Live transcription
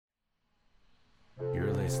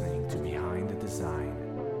listening to Behind the Design,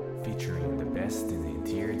 featuring the best in the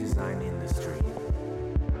interior design industry.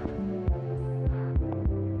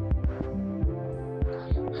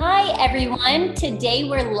 Hi everyone, today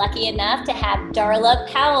we're lucky enough to have Darla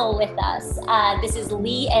Powell with us. This is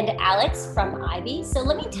Lee and Alex from Ivy. So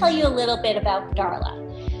let me tell you a little bit about Darla.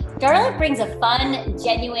 Darla brings a fun,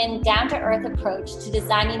 genuine, down-to-earth approach to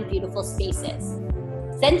designing beautiful spaces.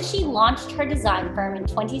 Since she launched her design firm in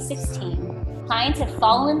 2016, clients have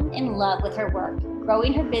fallen in love with her work,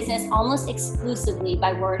 growing her business almost exclusively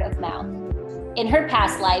by word of mouth. In her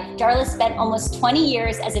past life, Darla spent almost 20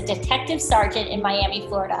 years as a detective sergeant in Miami,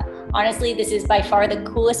 Florida. Honestly, this is by far the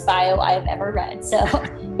coolest bio I have ever read. So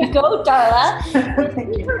go, Darla.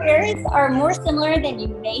 Your careers are more similar than you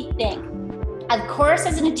may think. Of course,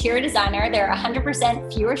 as an interior designer, there are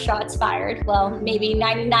 100% fewer shots fired. Well, maybe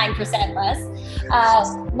 99% less.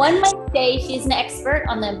 One might say she's an expert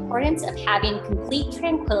on the importance of having complete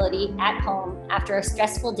tranquility at home after a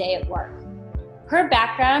stressful day at work. Her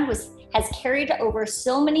background has carried over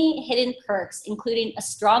so many hidden perks, including a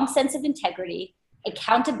strong sense of integrity,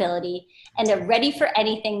 accountability, and a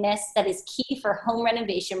ready-for-anything-ness that is key for home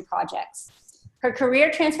renovation projects. Her career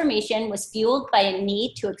transformation was fueled by a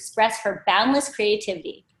need to express her boundless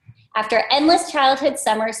creativity. After endless childhood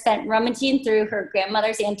summers spent rummaging through her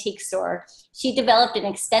grandmother's antique store, she developed an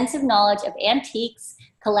extensive knowledge of antiques,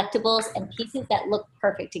 collectibles, and pieces that look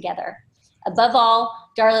perfect together. Above all,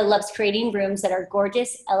 Darla loves creating rooms that are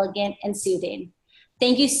gorgeous, elegant, and soothing.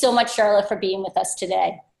 Thank you so much, Darla, for being with us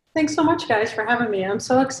today. Thanks so much, guys, for having me. I'm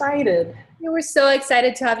so excited. We're so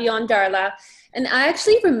excited to have you on, Darla. And I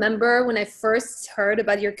actually remember when I first heard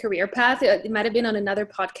about your career path, it might have been on another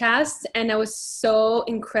podcast, and I was so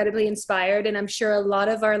incredibly inspired, and I'm sure a lot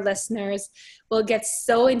of our listeners will get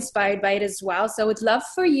so inspired by it as well. So I would love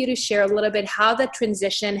for you to share a little bit how that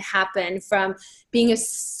transition happened from being a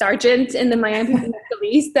sergeant in the Miami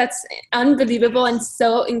Police, that's unbelievable and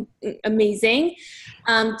so amazing,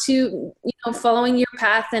 to following your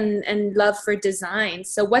path and love for design.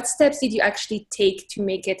 So what steps did you actually take to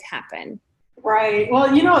make it happen? Right. Well,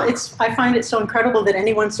 I find it so incredible that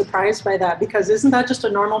anyone's surprised by that, because isn't that just a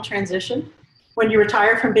normal transition? When you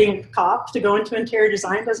retire from being a cop to go into interior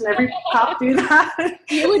design, doesn't every cop do that?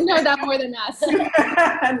 You would know that more than us.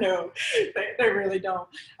 No, they really don't.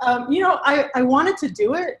 I wanted to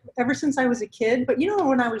do it ever since I was a kid, but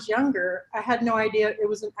when I was younger, I had no idea it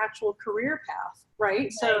was an actual career path,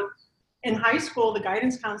 right? So in high school, the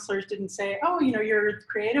guidance counselors didn't say, oh, you're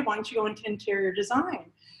creative, why don't you go into interior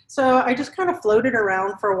design? So I just kind of floated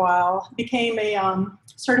around for a while, became a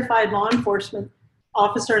certified law enforcement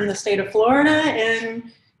officer in the state of Florida,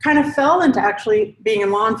 and kind of fell into actually being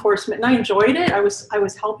in law enforcement. And I enjoyed it. I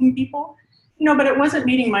was helping people, but it wasn't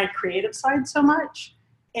meeting my creative side so much.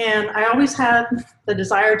 And I always had the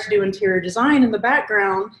desire to do interior design in the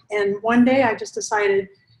background. And one day I just decided,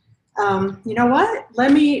 you know what,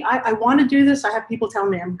 I want to do this. I have people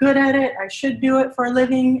telling me I'm good at it. I should do it for a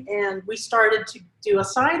living. And we started to do a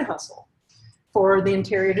side hustle for the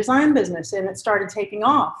interior design business, and it started taking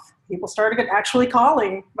off. People started actually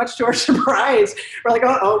calling, much to our surprise. We're like,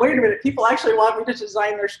 oh, wait a minute. People actually want me to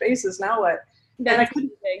design their spaces. Now what? That's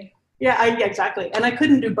amazing. Yeah, exactly. And I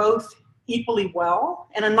couldn't do both equally well.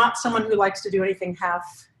 And I'm not someone who likes to do anything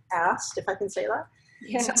half-assed, if I can say that.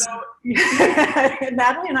 Yeah. So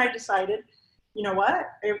Natalie and I decided, you know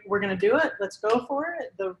what, we're going to do it. Let's go for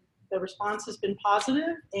it. The response has been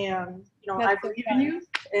positive, and I believe in you.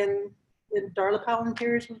 And Darla Powell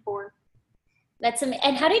Interiors was born. That's amazing.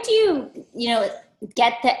 And how did you,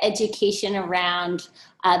 get the education around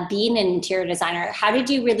being an interior designer? How did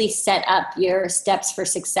you really set up your steps for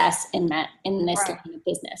success in this line of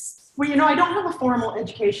business? Well, I don't have a formal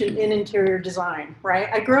education in interior design, right?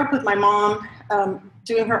 I grew up with my mom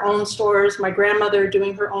doing her own stores, my grandmother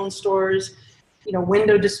doing her own stores,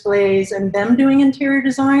 window displays, and them doing interior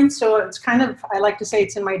design. So it's kind of, I like to say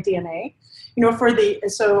it's in my DNA.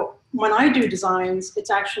 So when I do designs, it's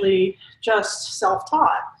actually just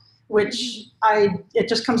self-taught, which it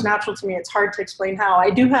just comes natural to me. It's hard to explain how. I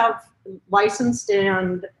do have licensed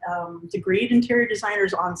and degreed interior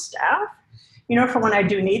designers on staff, for when I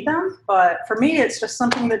do need them. But for me, it's just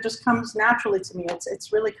something that just comes naturally to me.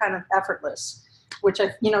 It's really kind of effortless, which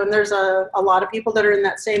and there's a lot of people that are in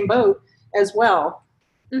that same boat as well.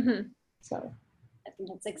 Mm-hmm. So.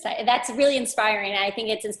 That's exciting. That's really inspiring. I think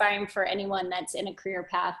it's inspiring for anyone that's in a career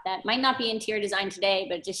path that might not be interior design today,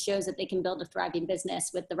 but it just shows that they can build a thriving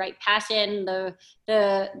business with the right passion, the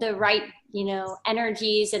right,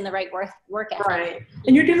 energies and the right work ethic. Right.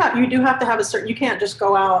 And you do have to have a certain, you can't just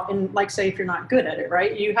go out and like say if you're not good at it,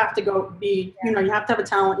 right? You have to go be, you have to have a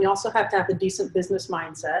talent. You also have to have a decent business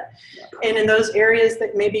mindset. Yeah. And in those areas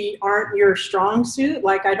that maybe aren't your strong suit,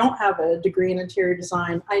 like I don't have a degree in interior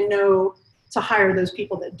design, I know to hire those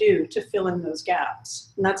people that do to fill in those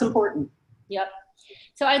gaps. And that's important. Yep.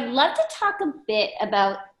 So I'd love to talk a bit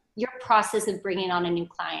about your process of bringing on a new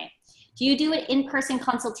client. Do you do an in-person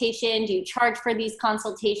consultation? Do you charge for these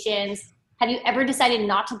consultations? Have you ever decided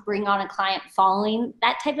not to bring on a client following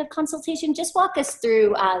that type of consultation? Just walk us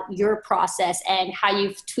through your process and how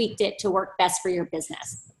you've tweaked it to work best for your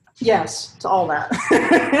business. Yes, to all that.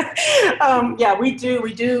 Yeah, we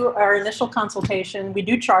do our initial consultation. We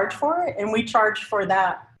do charge for it, and we charge for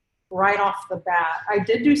that right off the bat. I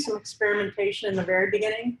did do some experimentation in the very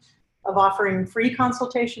beginning of offering free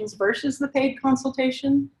consultations versus the paid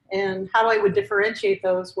consultation. And how I would differentiate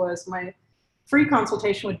those was my free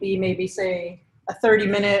consultation would be maybe say a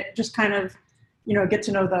 30-minute, just kind of, get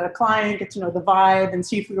to know the client, get to know the vibe and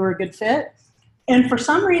see if we were a good fit. And for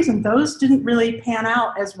some reason, those didn't really pan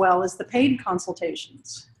out as well as the paid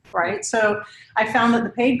consultations, right? So I found that the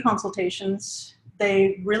paid consultations,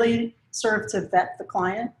 they really serve to vet the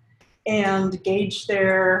client and gauge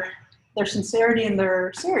their sincerity and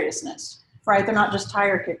their seriousness, right? They're not just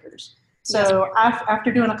tire kickers. So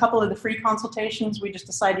after doing a couple of the free consultations, we just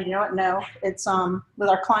decided, no, it's with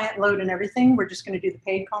our client load and everything, we're just going to do the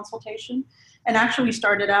paid consultation. And actually we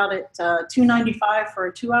started out at $295 for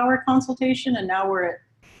a 2-hour consultation, and now we're at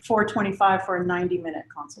 $425 for a 90-minute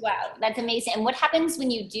consultation. Wow, that's amazing. And what happens when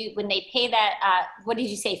they pay that, what did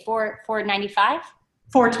you say, $495?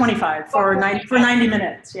 $425 for 90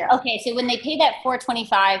 minutes, yeah. Okay, so when they pay that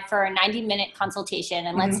 $425 for a 90-minute consultation,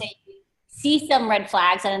 and let's say you see some red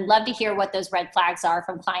flags, and I'd love to hear what those red flags are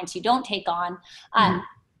from clients you don't take on,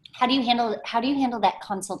 how do you handle that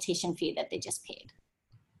consultation fee that they just paid?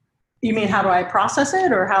 You mean how do I process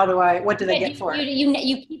it, or what do they get for it? You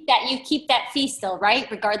keep that fee still, right?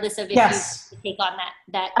 Regardless of if you take on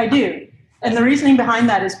that. I do. And the reasoning behind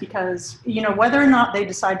that is because, whether or not they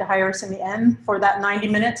decide to hire us in the end for that 90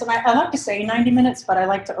 minutes, and I like to say 90 minutes, but I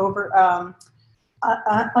like to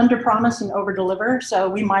under promise and over deliver. So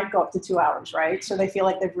we might go up to 2 hours, right? So they feel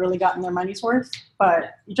like they've really gotten their money's worth.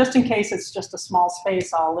 But just in case it's just a small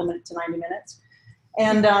space, I'll limit it to 90 minutes.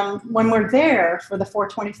 And when we're there for the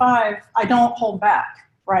 $425, I don't hold back,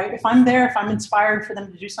 right? If I'm there, if I'm inspired for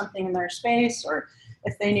them to do something in their space, or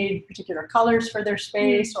if they need particular colors for their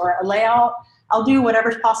space or a layout, I'll do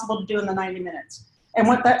whatever's possible to do in the 90 minutes. And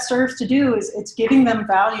what that serves to do is it's giving them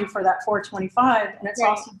value for that $425, and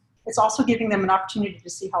it's also giving them an opportunity to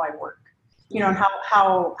see how I work, and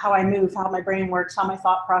how I move, how my brain works, how my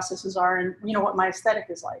thought processes are, and what my aesthetic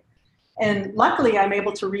is like. And luckily, I'm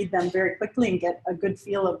able to read them very quickly and get a good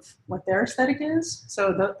feel of what their aesthetic is.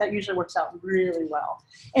 So that usually works out really well.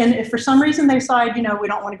 And if for some reason they decide, we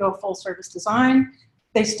don't want to go full service design,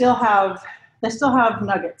 they still have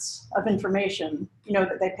nuggets of information,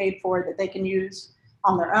 that they paid for that they can use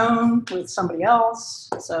on their own with somebody else.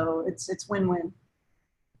 So it's win-win.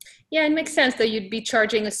 Yeah, it makes sense that you'd be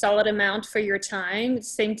charging a solid amount for your time. At the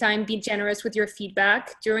same time, be generous with your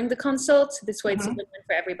feedback during the consult. This way it's a win-win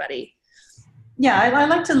for everybody. Yeah, I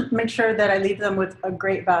like to make sure that I leave them with a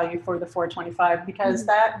great value for the $425, because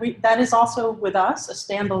that is also with us a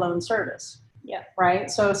standalone service. Yeah. Right.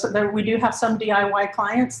 So we do have some DIY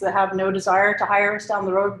clients that have no desire to hire us down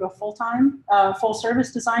the road, go full-time, full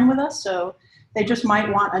service design with us. So they just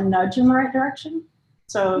might want a nudge in the right direction.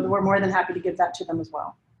 So we're more than happy to give that to them as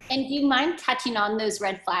well. And do you mind touching on those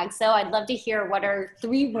red flags? So I'd love to hear what are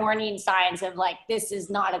 3 warning signs of this is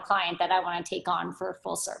not a client that I want to take on for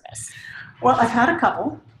full service. Well, I've had a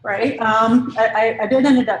couple, right? I did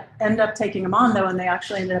end up taking them on though, and they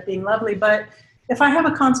actually ended up being lovely. But if I have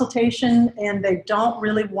a consultation and they don't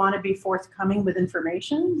really want to be forthcoming with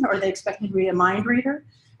information, or they expect me to be a mind reader,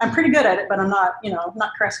 I'm pretty good at it, but I'm not,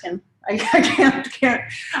 not Kreskin. I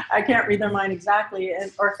can't read their mind exactly.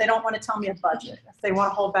 Or if they don't want to tell me a budget, if they want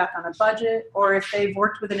to hold back on a budget, or if they've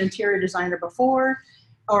worked with an interior designer before,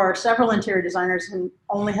 or several interior designers and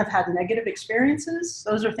only have had negative experiences,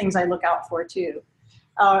 those are things I look out for too.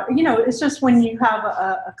 It's just when you have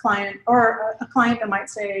a client, or a client that might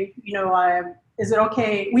say, is it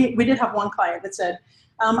okay? We did have one client that said,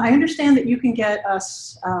 I understand that you can get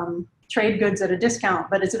us trade goods at a discount,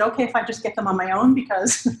 but is it okay if I just get them on my own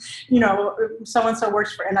because, so-and-so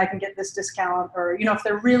works for, and I can get this discount? Or, if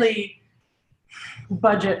they're really,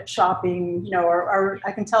 budget shopping, or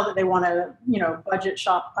I can tell that they want to, budget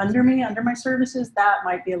shop under me, under my services. That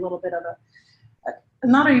might be a little bit of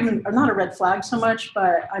not a red flag so much,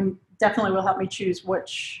 but I'm definitely will help me choose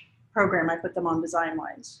which program I put them on design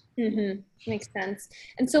wise. Mm-hmm. Makes sense.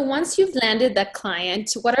 And so once you've landed that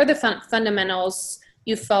client, what are the fundamentals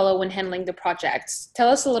you follow when handling the projects? Tell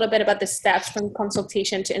us a little bit about the steps from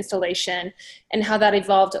consultation to installation and how that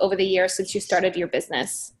evolved over the years since you started your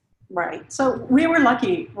business. Right. So we were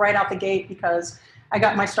lucky right out the gate because I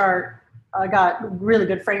got my start. I got really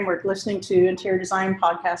good framework listening to interior design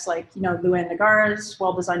podcasts like, Luann Nagara's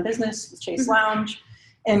Well Designed Business, the Chase Lounge,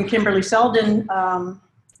 and Kimberly Selden.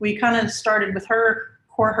 We kind of started with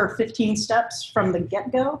her 15 steps from the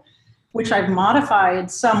get-go, which I've modified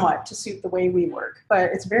somewhat to suit the way we work,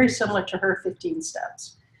 but it's very similar to her 15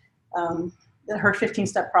 steps. Her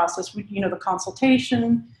 15-step process, the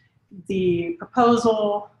consultation, the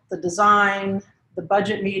proposal, the design, the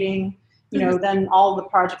budget meeting, then all the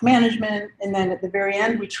project management. And then at the very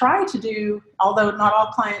end, we try to do, although not all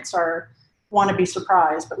clients want to be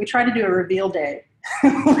surprised, but we try to do a reveal day.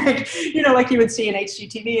 like you would see in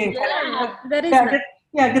HGTV and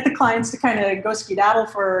get the clients to kind of go skedaddle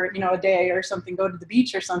for, a day or something, go to the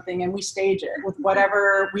beach or something. And we stage it with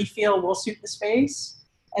whatever we feel will suit the space.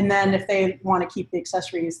 And then if they want to keep the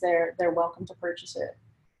accessories, they're welcome to purchase it.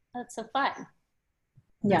 That's so fun.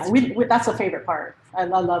 Yeah, that's the favorite part. I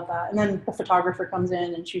love that. And then the photographer comes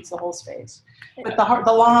in and shoots the whole space. But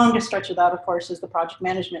the longest stretch of that, of course, is the project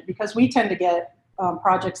management, because we tend to get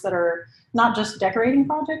projects that are not just decorating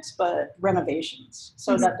projects, but renovations.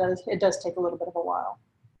 So it does take a little bit of a while.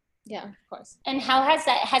 Yeah, of course. And how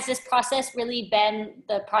has this process really been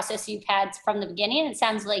the process you've had from the beginning? It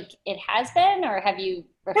sounds like it has been, or have you?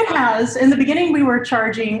 It has. In the beginning, we were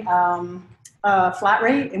charging a flat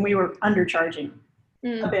rate and we were undercharging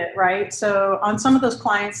a bit, right? So on some of those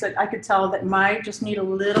clients that I could tell that might just need a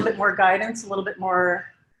little bit more guidance, a little bit more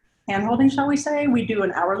hand-holding, shall we say, we do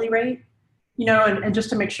an hourly rate, and just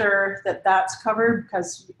to make sure that that's covered,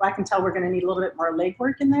 because I can tell we're going to need a little bit more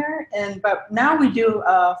legwork in there. But now we do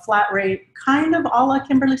a flat rate, kind of a la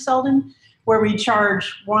Kimberly Selden, where we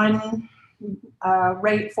charge one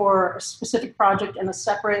rate for a specific project and a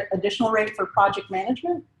separate additional rate for project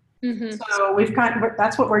management. Mm-hmm. So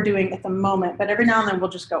that's what we're doing at the moment, but every now and then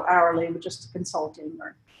we'll just go hourly with just consulting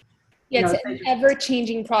or. Yeah, it's an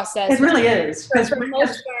ever-changing process. It really is. For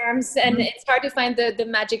most firms, and it's hard to find the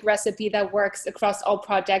magic recipe that works across all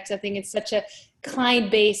projects. I think it's such a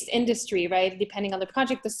client-based industry, right? Depending on the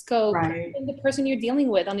project, the scope, right, and the person you're dealing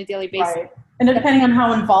with on a daily basis. Right. And depending on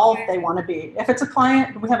how involved they want to be. If it's a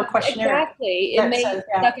client, we have a questionnaire. Exactly. It may suck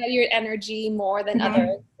out your energy more than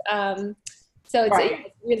others. So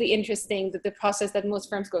it's really interesting that the process that most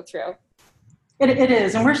firms go through. It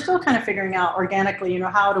is, and we're still kind of figuring out organically,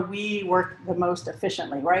 how do we work the most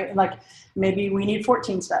efficiently, right? Like maybe we need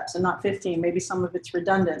 14 steps and not 15. Maybe some of it's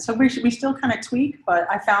redundant. So we still kind of tweak, but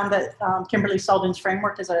I found that Kimberly Selden's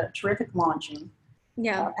framework is a terrific launching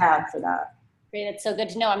pad for that. Great, it's so good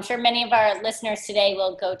to know. I'm sure many of our listeners today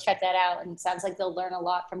will go check that out, and it sounds like they'll learn a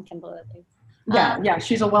lot from Kimberly. Yeah,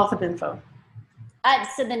 she's a wealth of info.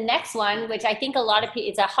 So the next one, which I think a lot of people,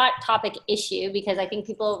 it's a hot topic issue because I think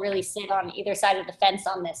people really sit on either side of the fence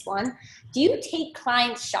on this one. Do you take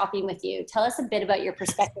clients shopping with you? Tell us a bit about your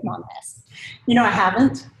perspective on this. I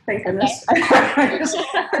haven't, thank goodness. Okay.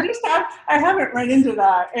 I haven't run into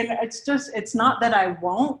that. And it's not that I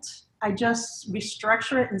won't. We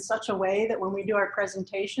structure it in such a way that when we do our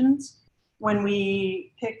presentations, when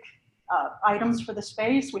we pick items for the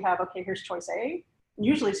space, we have, okay, here's choice A.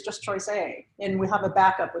 Usually it's just choice A, and we have a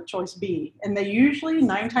backup with choice B. And they usually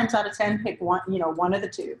 9 times out of 10 pick one of the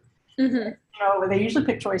two. Mm-hmm. They usually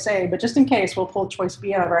pick choice A, but just in case, we'll pull choice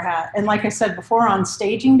B out of our hat. And like I said before, on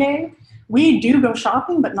staging day, we do go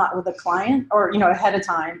shopping, but not with a client or, ahead of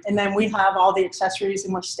time. And then we have all the accessories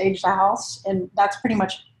and we'll stage the house. And that's pretty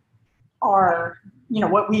much our,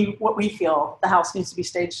 what we feel the house needs to be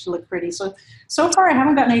staged to look pretty. So far I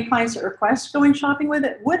haven't gotten any clients that request going shopping with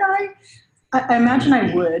it. Would I imagine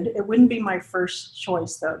I would. It wouldn't be my first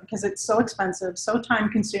choice though, because it's so expensive, so time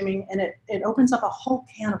consuming, and it opens up a whole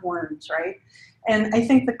can of worms, right? And I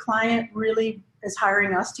think the client really is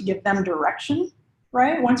hiring us to give them direction,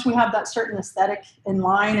 right? Once we have that certain aesthetic in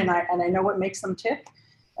line and I know what makes them tick.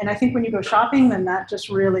 And I think when you go shopping, then that just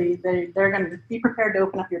really, they're going to be prepared to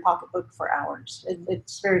open up your pocketbook for hours.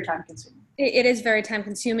 It's very time consuming. It is very time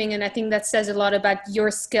consuming. And I think that says a lot about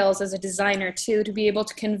your skills as a designer too, to be able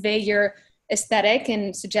to convey your aesthetic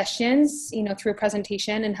and suggestions, through a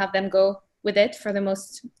presentation and have them go with it for the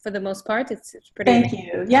most part. It's pretty. Thank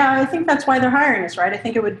you. Yeah, I think that's why they're hiring us, right? I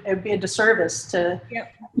think it would be a disservice to,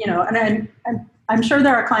 Yep. and I'm sure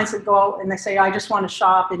there are clients that go out and they say, I just want to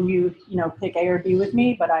shop and you pick A or B with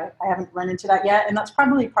me, but I haven't run into that yet. And that's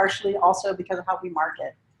probably partially also because of how we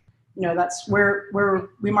market. That's where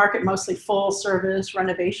we market mostly full service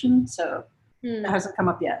renovation. So it hasn't come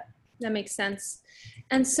up yet. That makes sense.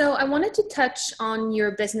 And so I wanted to touch on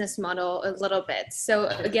your business model a little bit. So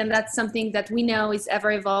again, that's something that we know is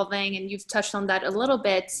ever evolving, and you've touched on that a little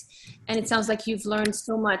bit. And it sounds like you've learned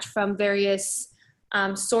so much from various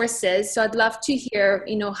sources. So I'd love to hear,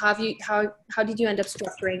 how did you end up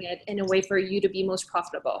structuring it in a way for you to be most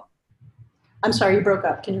profitable? I'm sorry, you broke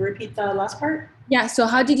up. Can you repeat the last part? Yeah. So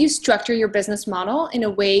how did you structure your business model in a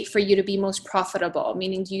way for you to be most profitable?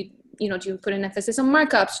 Meaning, do you put an emphasis on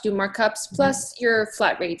markups, do markups plus your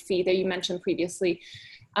flat rate fee that you mentioned previously?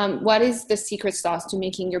 What is the secret sauce to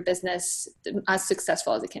making your business as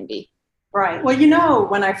successful as it can be? Right. Well,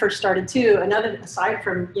 when I first started too, aside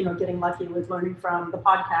from, getting lucky with learning from the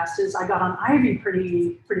podcast, is I got on Ivy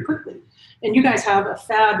pretty quickly. And you guys have a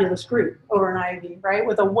fabulous group over in Ivy, right?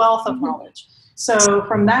 With a wealth of knowledge. So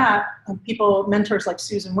from that, mentors like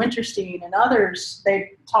Susan Winterstein and others,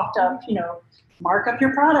 they talked up, mark up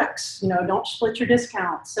your products, don't split your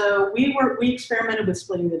discount. So we experimented with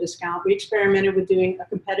splitting the discount. We experimented with doing a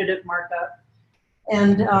competitive markup.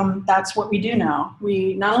 And that's what we do now.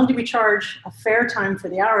 Not only do we charge a fair time for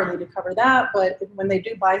the hourly to cover that, but when they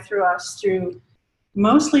do buy through us through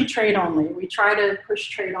mostly trade only, we try to push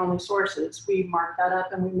trade only sources. We mark that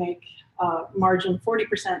up and we make margin,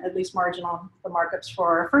 40% at least margin on the markups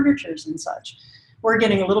for our furnitures and such. We're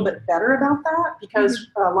getting a little bit better about that because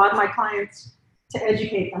a lot of my clients, to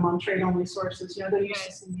educate them on trade only sources, they're used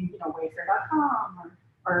to seeing, wayfair.com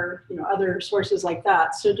or other sources like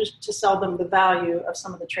that. So just to sell them the value of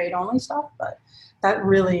some of the trade only stuff. But that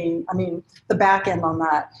really, the back end on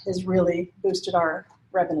that has really boosted our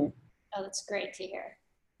revenue. Oh, that's great to hear.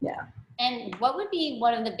 Yeah. And what would be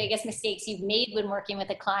one of the biggest mistakes you've made when working with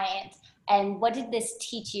a client? And what did this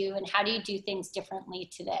teach you? And how do you do things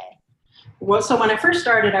differently today? Well, so when I first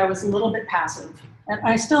started, I was a little bit passive. And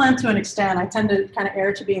I still am to an extent. I tend to kind of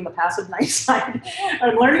err to being the passive nice side.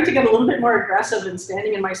 I'm learning to get a little bit more aggressive and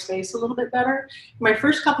standing in my space a little bit better. My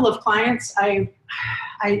first couple of clients, I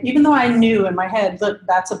even though I knew in my head, look,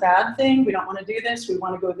 that's a bad thing. We don't want to do this. We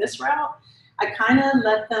want to go this route. I kind of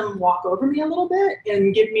let them walk over me a little bit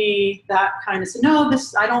and give me that kind of say, no,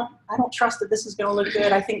 I don't trust that this is going to look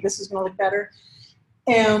good. I think this is going to look better.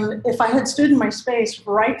 And if I had stood in my space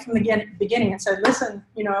right from the beginning and said, listen,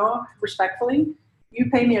 respectfully, you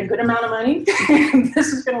pay me a good amount of money. And this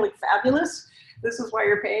is going to look fabulous. This is why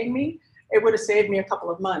you're paying me. It would have saved me a couple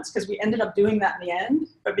of months because we ended up doing that in the end.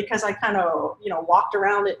 But because I kind of, walked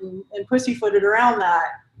around it and pussyfooted around that,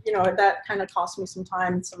 that kind of cost me some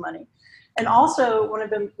time and some money. And also one of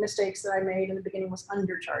the mistakes that I made in the beginning was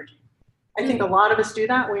undercharging. I think a lot of us do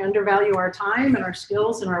that. We undervalue our time and our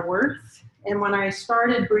skills and our worth. And when I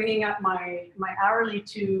started bringing up my hourly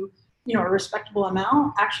to, a respectable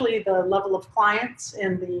amount, actually the level of clients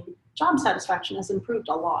and the job satisfaction has improved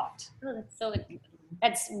a lot. Oh,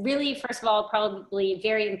 that's really, first of all, probably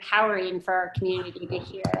very empowering for our community to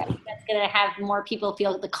hear. I think that's going to have more people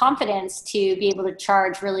feel the confidence to be able to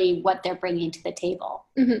charge really what they're bringing to the table.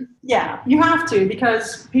 Mm-hmm. Yeah, you have to,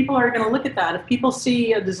 because people are going to look at that. If people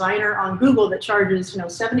see a designer on Google that charges,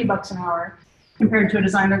 $70 an hour compared to a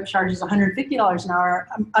designer that charges $150 an hour,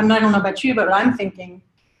 I don't know about you, but I'm thinking,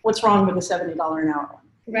 what's wrong with the $70 an hour one?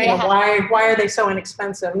 Right. Why are they so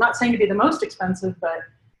inexpensive? I'm not saying to be the most expensive, but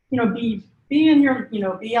be in your,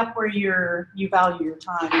 be up where you value your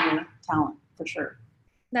time and your talent, for sure.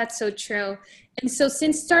 That's so true. And so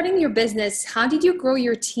since starting your business, how did you grow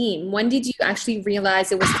your team? When did you actually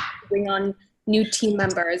realize it was time to bring on new team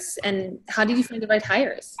members? And how did you find the right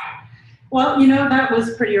hires? Well, that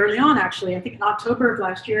was pretty early on, actually. I think in October of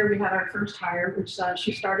last year, we had our first hire, which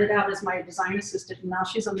she started out as my design assistant, and now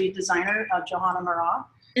she's a lead designer, Johanna Marat.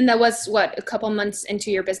 And that was, a couple months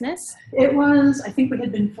into your business? It was, I think we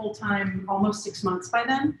had been full-time almost 6 months by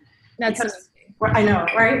then. I know,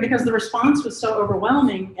 right? Because the response was so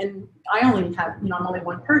overwhelming, and I only have, I'm only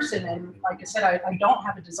one person, and like I said, I don't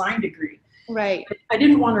have a design degree. Right. I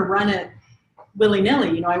didn't want to run it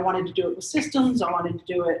willy-nilly. I wanted to do it with systems. I wanted to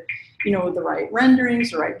do it, with the right renderings,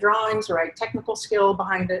 the right drawings, the right technical skill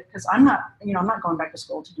behind it. Because I'm not going back to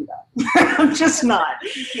school to do that. I'm just not.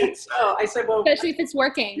 So I said, well, especially if it's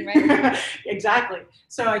working, right? Exactly.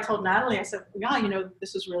 So I told Natalie, I said, yeah,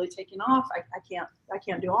 this is really taking off. I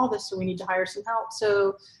can't do all this. So we need to hire some help.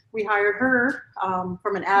 So we hired her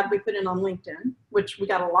from an ad we put in on LinkedIn. which we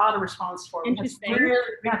got a lot of response for. Interesting.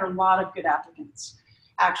 We had a lot of good applicants.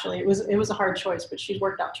 Actually, it was a hard choice, but she's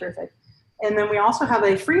worked out terrific. And then we also have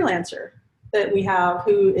a freelancer that we have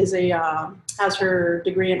who is has her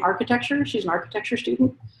degree in architecture. She's an architecture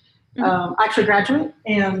student, actually graduate,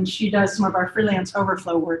 and she does some of our freelance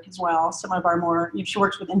overflow work as well. Some of our more, she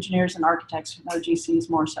works with engineers and architects and OGCs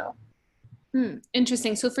more so.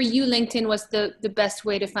 Interesting. So for you, LinkedIn was the best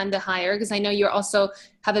way to find the hire, because I know you also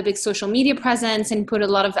have a big social media presence and put a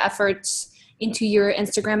lot of efforts into your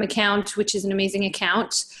Instagram account, which is an amazing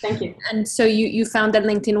account. Thank you. And so you found that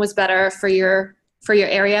LinkedIn was better for your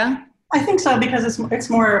area? I think so, because it's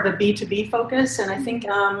more of a B2B focus. And I think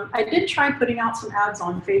I did try putting out some ads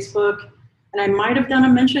on Facebook, and I might have done a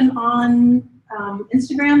mention on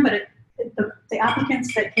Instagram, but the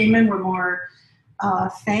applicants that came in were more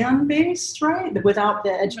fan-based, right? Without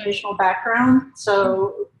the educational background.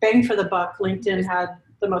 So bang for the buck, LinkedIn had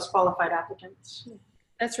the most qualified applicants.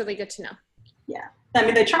 That's really good to know. Yeah. I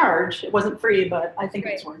mean, they charge. It wasn't free, but I think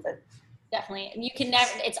it's worth it. Definitely. And you can never,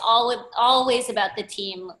 it's always about the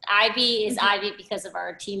team. Ivy is Ivy because of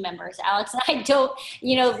our team members. Alex and I don't,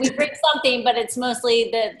 we bring something, but it's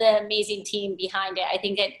mostly the amazing team behind it. I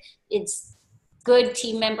think it's good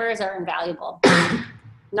team members are invaluable.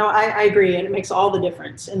 No, I agree. And it makes all the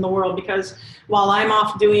difference in the world, because while I'm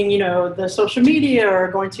off doing, the social media or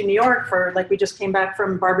going to New York for, like, we just came back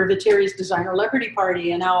from Barbara Vitteri's Designer Liberty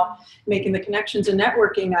Party and now making the connections and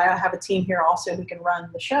networking, I have a team here also who can run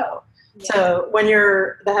the show. Yeah. So when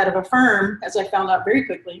you're the head of a firm, as I found out very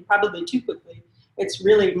quickly, probably too quickly, it's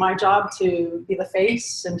really my job to be the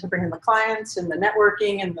face and to bring in the clients and the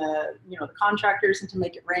networking and the contractors and to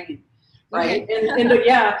make it rain. Right.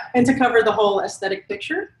 Okay. and to cover the whole aesthetic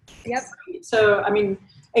picture. Yep. So, I mean,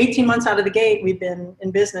 18 months out of the gate, we've been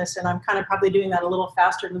in business, and I'm kind of probably doing that a little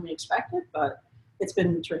faster than we expected, but it's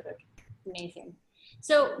been terrific. Amazing.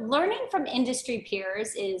 So learning from industry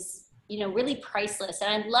peers is, really priceless.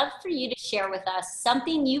 And I'd love for you to share with us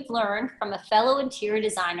something you've learned from a fellow interior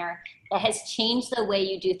designer that has changed the way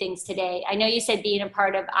you do things today. I know you said being a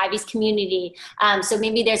part of Ivy's community. So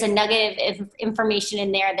maybe there's a nugget of information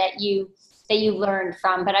in there that you learned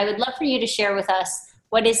from, but I would love for you to share with us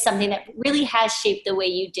what is something that really has shaped the way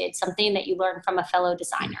you did, something that you learned from a fellow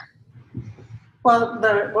designer. Well,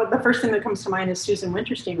 the first thing that comes to mind is Susan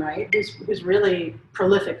Winterstein, right? Who's really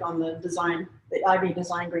prolific on the Ivy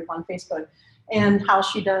Design Group on Facebook, and how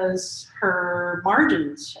she does her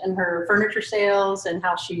margins and her furniture sales and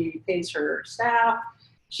how she pays her staff.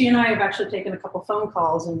 She and I have actually taken a couple phone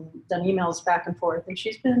calls and done emails back and forth, and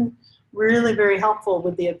she's been really very helpful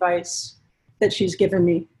with the advice that she's given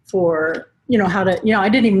me for, how to, I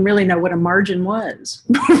didn't even really know what a margin was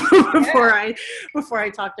before I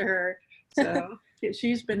talked to her. So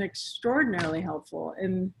she's been extraordinarily helpful,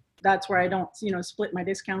 and that's where I don't, split my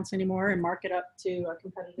discounts anymore and mark it up to a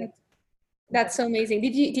competitive. That's so amazing.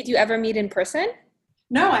 Did you ever meet in person?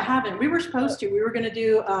 No, I haven't. We were supposed to. We were going to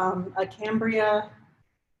do a Cambria,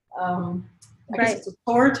 I guess it's a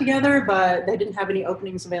tour together, but they didn't have any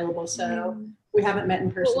openings available, so we haven't met in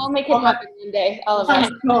person. We'll make it happen one day, all of us.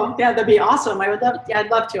 Oh, yeah, that'd be awesome. I'd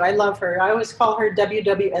love to. I love her. I always call her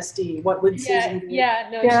WWSD. What would Susan do?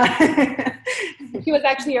 Yeah. She was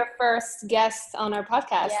actually your first guest on our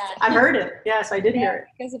podcast. Yeah. I heard it. Yes, I did hear it.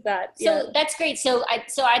 Because of that. So that's great. So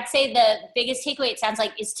I'd say the biggest takeaway, it sounds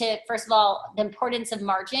like, is to, first of all, the importance of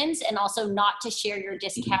margins, and also not to share your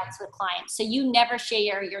discounts with clients. So you never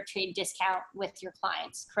share your trade discount with your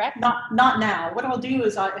clients, correct? Not now. What I'll do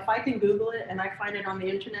is if I can Google it and I find it on the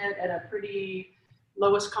internet at a pretty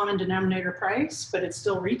lowest common denominator price, but it's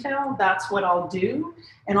still retail, that's what I'll do.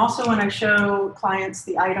 And also when I show clients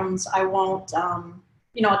the items, I won't,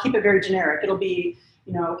 I'll keep it very generic. It'll be,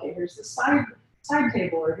 okay, here's the side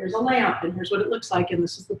table, or here's a lamp, and here's what it looks like, and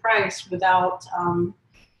this is the price, without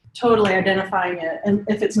totally identifying it. And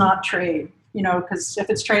if it's not trade, because if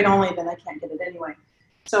it's trade only, then I can't get it anyway.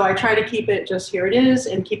 So I try to keep it just, here it is,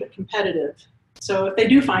 and keep it competitive. So if they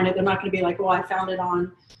do find it, they're not going to be like, well, I found it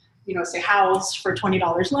on, say Howells for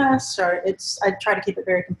 $20 less, or I try to keep it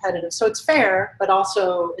very competitive. So it's fair, but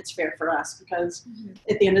also it's fair for us, because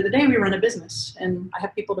at the end of the day, we run a business and I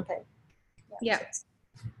have people to pay. Yeah.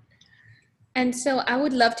 And so I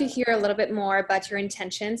would love to hear a little bit more about your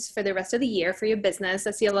intentions for the rest of the year for your business.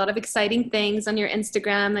 I see a lot of exciting things on your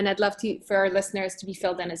Instagram, and I'd love for our listeners to be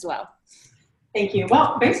filled in as well. Thank you.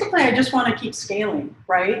 Well, basically, I just want to keep scaling,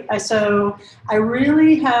 right? So I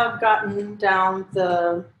really have gotten down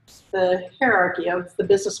the hierarchy of the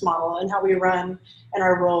business model and how we run and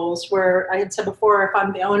our roles, where I had said before, if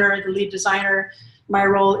I'm the owner, the lead designer, my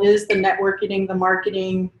role is the networking, the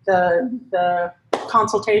marketing, the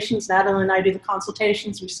consultations. Natalie and I do the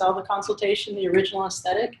consultations. We sell the consultation, the original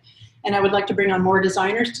aesthetic. And I would like to bring on more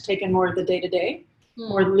designers to take in more of the day-to-day,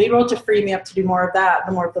 more of the lead role to free me up to do more of that,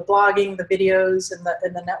 the more of the blogging, the videos, and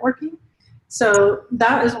the networking. So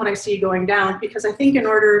that is what I see going down, because I think in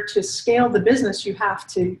order to scale the business, you have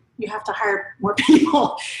to hire more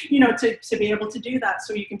people, to be able to do that,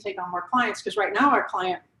 so you can take on more clients. Because right now our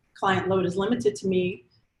client load is limited to me,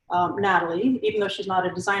 Natalie, even though she's not a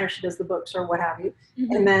designer, she does the books or what have you,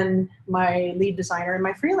 and then my lead designer and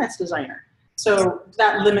my freelance designer. So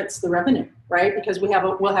that limits the revenue, right? Because we'll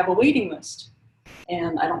have a waiting list,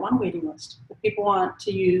 and I don't want a waiting list. If people want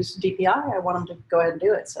to use DPI, I want them to go ahead and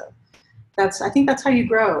do it. So I think that's how you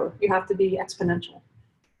grow. You have to be exponential.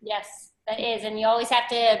 Yes, that is. And you always have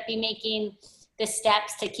to be making the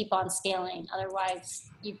steps to keep on scaling. Otherwise,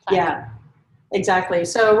 you plateau. Yeah, exactly.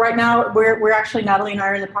 So right now, we're actually, Natalie and I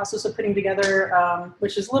are in the process of putting together,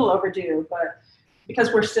 which is a little overdue, but because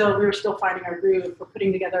we were still finding our groove, we're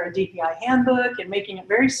putting together a DPI handbook and making it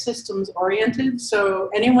very systems oriented. So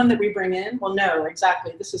anyone that we bring in will know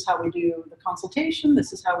exactly, this is how we do the consultation,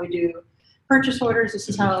 this is how we do purchase orders, this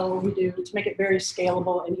is how we do, to make it very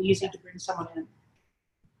scalable and easy to bring someone in.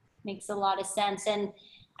 Makes a lot of sense. And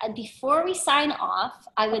before we sign off,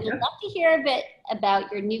 I would love to hear a bit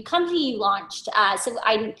about your new company you launched. So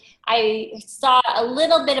I saw a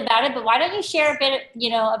little bit about it, but why don't you share a bit,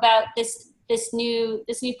 about this new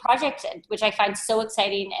project, which I find so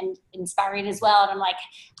exciting and inspiring as well. And I'm like,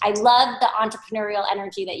 I love the entrepreneurial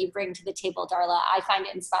energy that you bring to the table, Darla. I find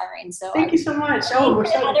it inspiring. So thank you so much.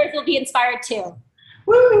 Others will be inspired too.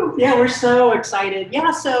 Woo! Yeah, we're so excited.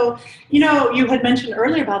 Yeah, so, you had mentioned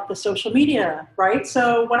earlier about the social media, right?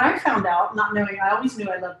 So when I found out, not knowing, I always knew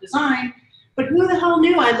I loved design, but who the hell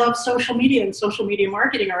knew I love social media and social media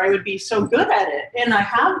marketing, or I would be so good at it. And I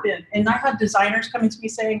have been. And I had designers coming to me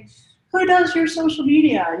saying, who does your social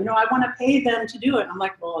media? I want to pay them to do it. I'm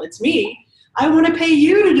like, well, it's me. I want to pay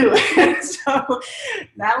you to do it. So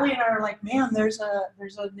Natalie and I are like, man, there's a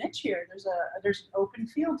niche here. There's an open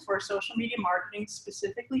field for social media marketing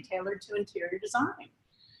specifically tailored to interior design.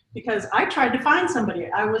 Because I tried to find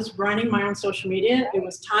somebody. I was running my own social media. It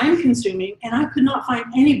was time consuming, and I could not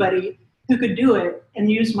find anybody who could do it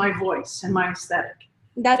and use my voice and my aesthetic.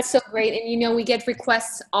 That's so great. And we get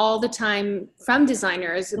requests all the time from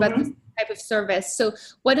designers about this type of service. So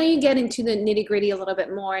why don't you get into the nitty gritty a little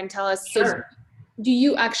bit more and tell us, Sure. So do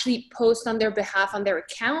you actually post on their behalf on their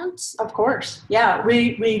account? Of course. Yeah,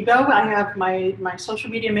 we go, I have my social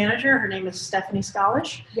media manager, her name is Stephanie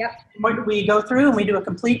Scalish. Yep. We go through and we do a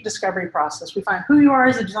complete discovery process. We find who you are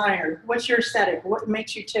as a designer, what's your aesthetic, what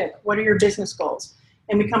makes you tick, what are your business goals,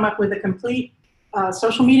 and we come up with a complete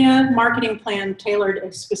social media marketing plan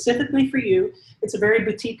tailored specifically for you. It's a very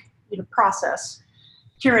boutique process,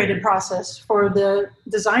 curated process for the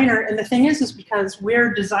designer. And the thing is because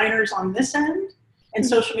we're designers on this end and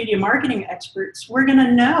social media marketing experts, we're going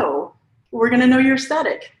to know your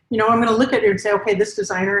aesthetic. I'm going to look at you and say, okay, this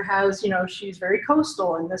designer has, she's very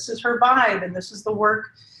coastal, and this is her vibe, and this is the work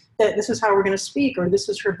this is how we're going to speak, or this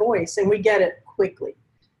is her voice, and we get it quickly.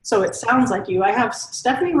 So it sounds like you.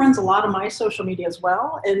 Stephanie runs a lot of my social media as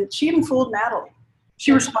well, and she even fooled Natalie.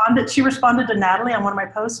 She responded to Natalie on one of my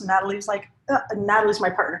posts, and Natalie's like, Natalie's my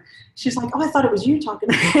partner. She's like, oh, I thought it was you talking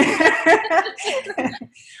to me. That's so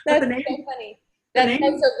funny. That's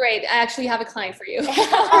so great. I actually have a client for you.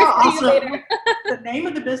 Awesome. The name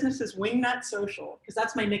of the business is WINGNUT Social, because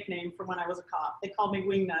that's my nickname from when I was a cop. They called me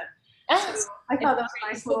WINGNUT. So I thought that was a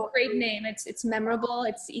nice little great name. It's memorable.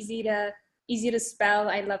 It's easy to spell.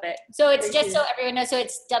 I love it. So it's so everyone knows. So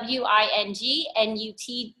it's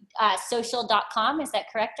WINGNUT social.com. Is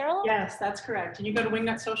that correct, Darla? Yes, that's correct. And you go to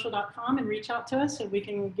wingnutsocial.com and reach out to us, and we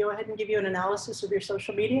can go ahead and give you an analysis of your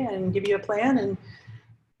social media and give you a plan, and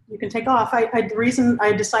you can take off. The reason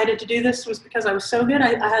I decided to do this was because I was so good.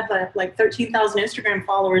 I had like 13,000 Instagram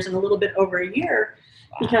followers in a little bit over a year.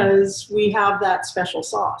 Wow. Because we have that special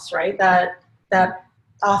sauce, right? That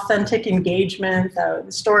authentic engagement, the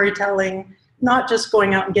storytelling, not just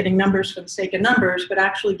going out and getting numbers for the sake of numbers, but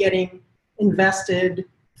actually getting invested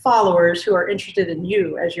followers who are interested in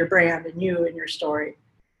you as your brand and you and your story.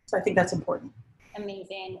 So I think that's important.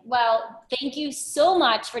 Amazing. Well, thank you so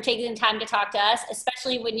much for taking the time to talk to us,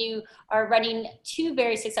 especially when you are running two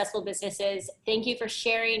very successful businesses. Thank you for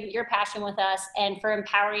sharing your passion with us and for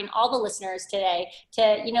empowering all the listeners today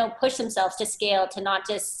to, push themselves to scale, to not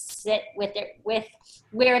just sit with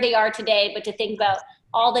where they are today, but to think about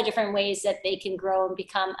all the different ways that they can grow and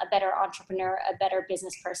become a better entrepreneur, a better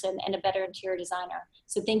business person, and a better interior designer.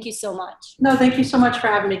 So thank you so much. No, thank you so much for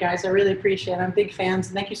having me, guys. I really appreciate it. I'm big fans.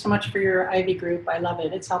 And thank you so much for your Ivy group. I love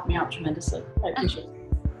it. It's helped me out tremendously. I appreciate it.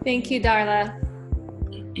 Thank you, Darla.